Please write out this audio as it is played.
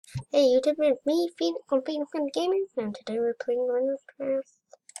Hey YouTube, it's me, Phoenix from Phoenix Gaming, and today we're playing Minecraft.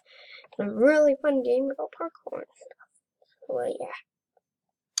 A really fun game about parkour and stuff. Well, yeah.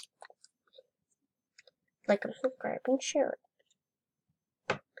 Like and subscribe and share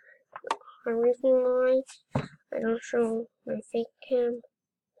it. The reason why I don't show my fake cam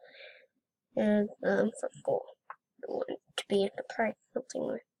is for school. I want to be able to practice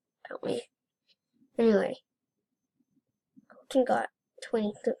something about me. Anyway, Colton got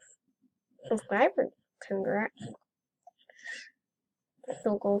 26 subscribers. Congrats.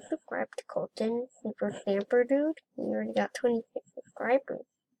 So go subscribe to Colton, Super Stamper Dude. He already got 26 subscribers.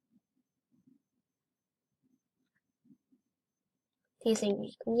 Do you think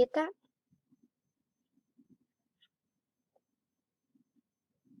we can get that?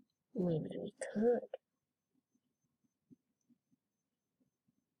 Maybe we could.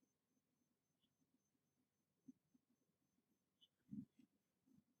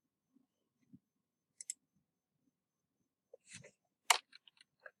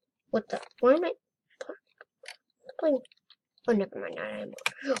 What the? Why am I playing? Oh, never mind, not anymore.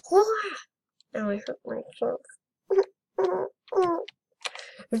 Now I hurt myself.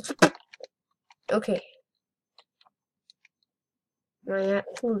 Okay. My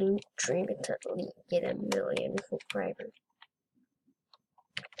absolute dream is to at least get 1,000,000 subscribers.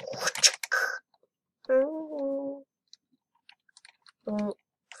 Oh, don't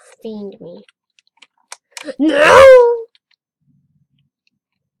fiend me. No!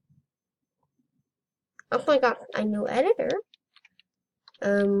 Also, I got a new editor.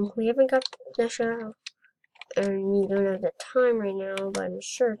 We haven't got the show, and you don't have the time right now, but I'm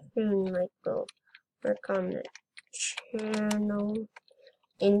sure soon, like, we'll work on the channel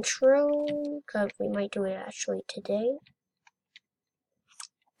intro, because we might do it actually today.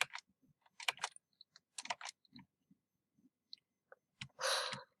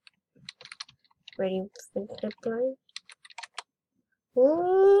 Ready for the zip line?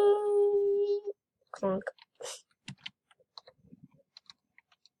 Ooh, clunk.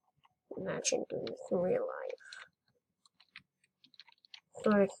 Imagine doing this in real life.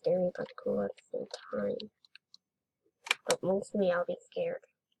 Sort of scary but cool at the same time. But mostly I'll be scared.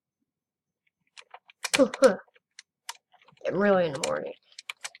 I'm really in the morning.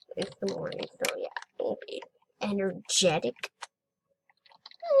 It's the morning, so yeah, it'll be energetic.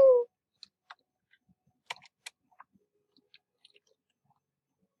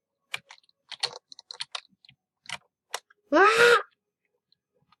 Ah!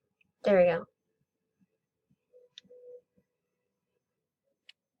 There we go.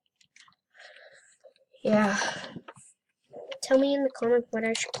 Yeah. Tell me in the comments what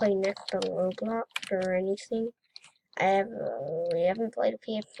I should play next on Roblox or anything. We haven't played a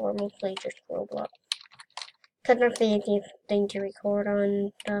PS4, mostly just Roblox. Cause that's the easiest thing to record on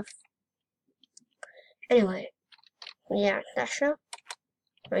and stuff. Anyway, yeah, Sasha,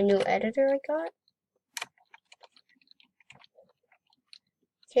 my new editor I got.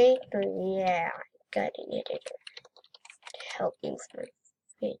 Okay, so yeah, I got an editor to help me with my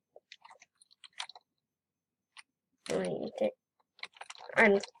feet. I use it. I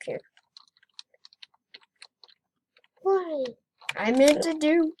don't care. Why? I meant to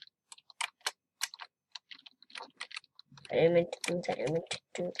do. I didn't meant to do that. I meant to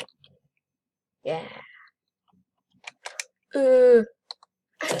do that. Yeah.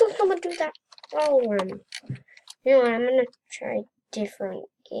 I still want to do that. Oh, you know what? I'm gonna try a different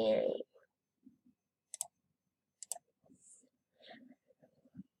game.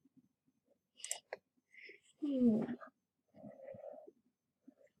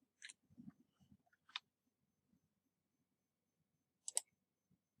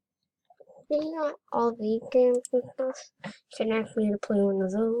 Maybe not all these games and stuff. You can ask me to play one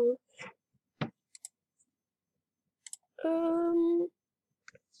of those.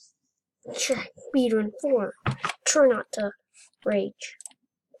 Try speedrun 4. Try not to rage.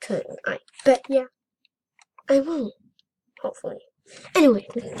 Cause I bet ya I won't. Hopefully. Anyway,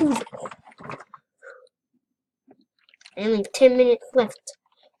 let's do this. Only 10 minutes left.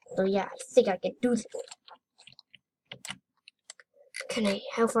 So yeah, I think I can do this.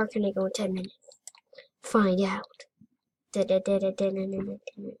 How far can I go in 10 minutes? Find out.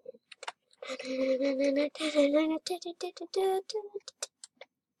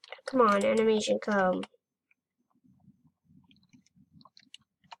 Come on, animation, come.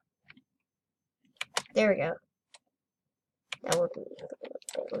 There we go. That would be a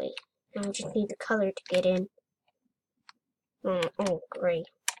bit late. Now I just need the color to get in. Oh, great.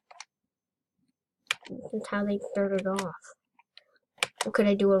 This is how they started off. What could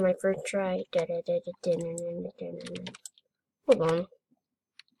I do on my first try? Hold on.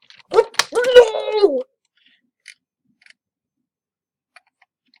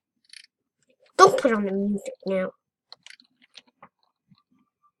 put on the music now.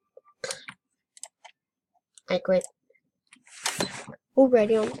 I quit.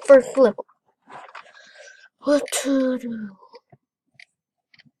 Already on the first level. What to do?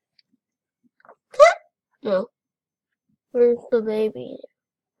 No. Where's the baby?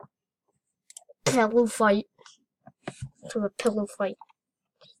 Pillow fight. To a pillow fight.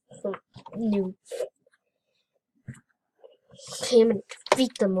 Some new. Came and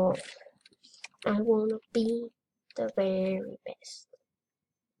defeat them all. I wanna be the very best.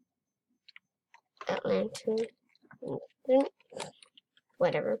 Atlanta.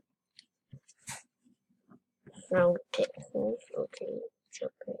 Whatever. No pixels. Okay.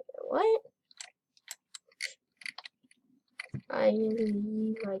 What? I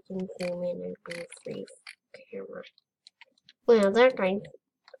believe I can zoom in and be free camera. Well, that guy.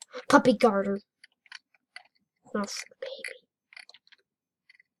 Puppy Garter. Not for the baby.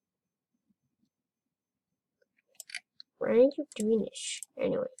 Why are you doing this?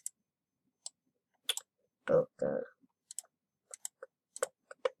 Anyway. Okay.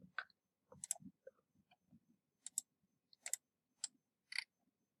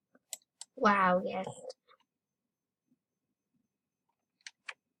 Wow, yes.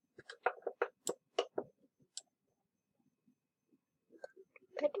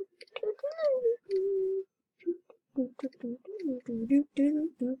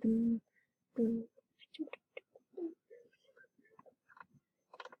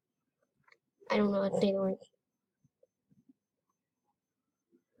 I don't know what they were.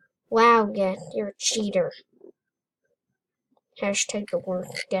 Wow, yes, you're a cheater. Hashtag the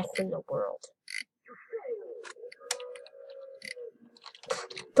worst death in the world.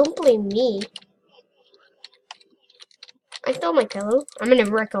 Don't blame me. I stole my pillow. I'm gonna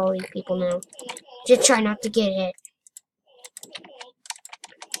wreck all these people now. Just try not to get hit.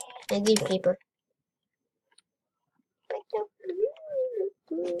 And these people.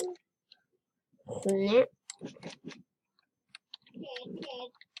 Snap.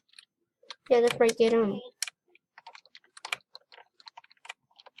 Yeah, that's right, get him.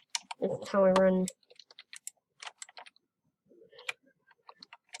 That's how I run.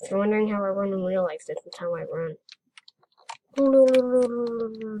 If you're wondering how I run in real life, this is how I run. I'm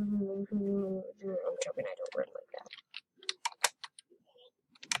joking, I don't run like that.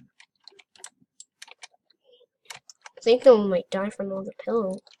 I think someone might die from all the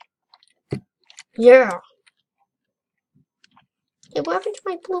pillows. Yeah. Hey, what happened to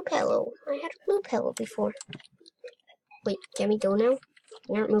my blue pillow? I had a blue pillow before. Wait, can we go now?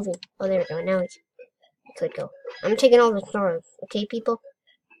 We aren't moving. Oh, there we go. Now we could go. I'm taking all the stars. Okay, people?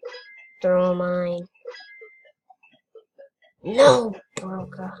 They're all mine. No,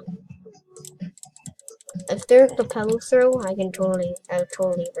 Broca. If there's the pillow throw, I'll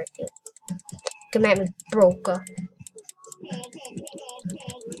totally wreck it. Come at me, Broca.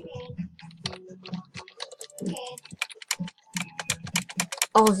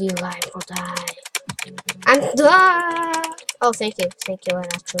 All of you guys will die. I'm done. Oh, thank you,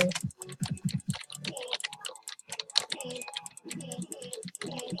 actually.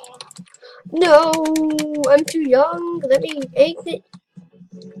 No, I'm too young. Let me exit.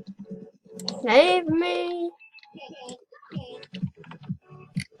 Save me.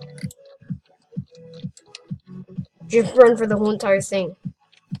 Just run for the whole entire thing.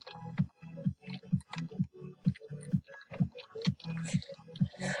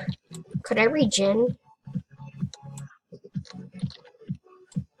 Could I regen?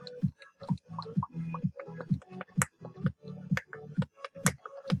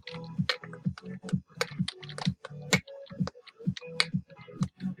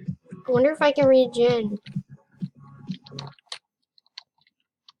 I wonder if I can regen.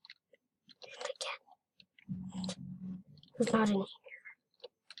 I can. Who's not in here?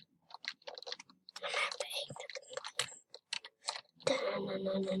 I'm gonna have to exit.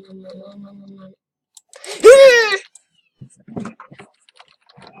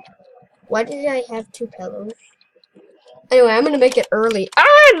 Why did I have two pillows? Anyway, I'm gonna make it early.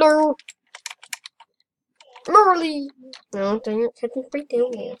 Ah, no! Early! No, dang it, catch me right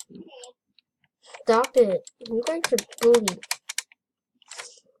down there. Stop it. You guys are bullies.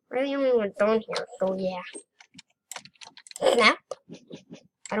 We're the only ones on here, so yeah. Snap?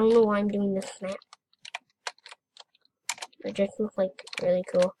 I don't know why I'm doing this snap. It just looks like really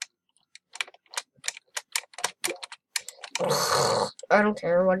cool. I don't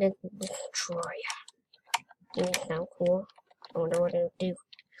care what it destroy. It sound cool. I wonder what it'll do.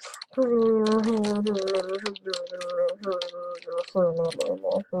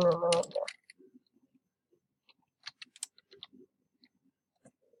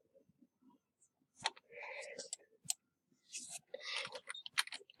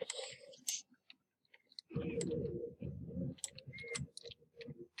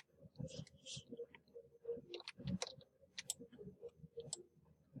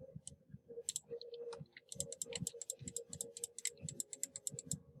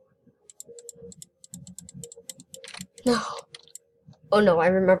 No. Oh no, I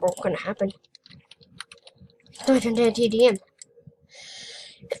remember what's gonna happen. Dive into a TDM.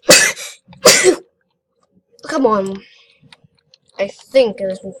 Come on. I think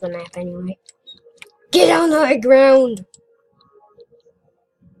this is the map anyway. Get on the high ground!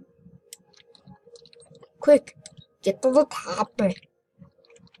 Quick, get to the top.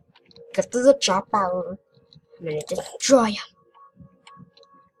 Get to the chopper. I'm gonna destroy him.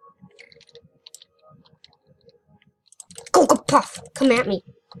 Cocoa Puff, come at me.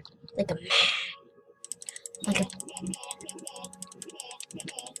 Like a man. Like a...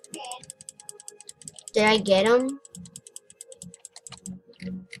 Did I get him?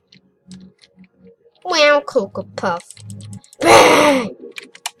 Wow, Cocoa Puff. Bang!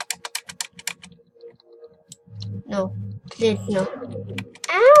 No, please, no.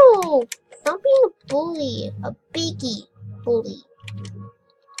 Ow! Stop being a bully. A biggie bully.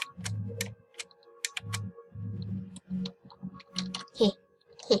 Heh,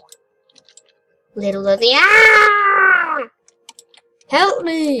 heh. Little Lizzie. Ah! Help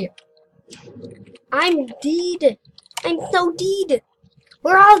me! I'm dead. I'm so dead.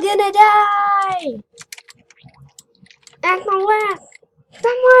 We're all gonna die. That's my last.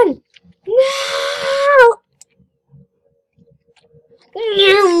 Someone! No!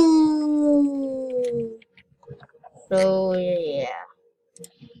 No! So yeah,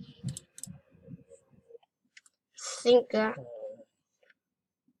 I think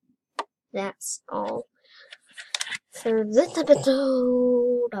that's all for this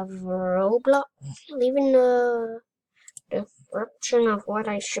episode of Roblox. Leaving a description of what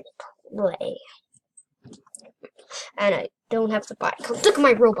I should play, and I don't have to buy it. Look at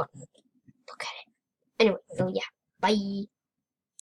my robot. Look at it. Anyway, so yeah, bye.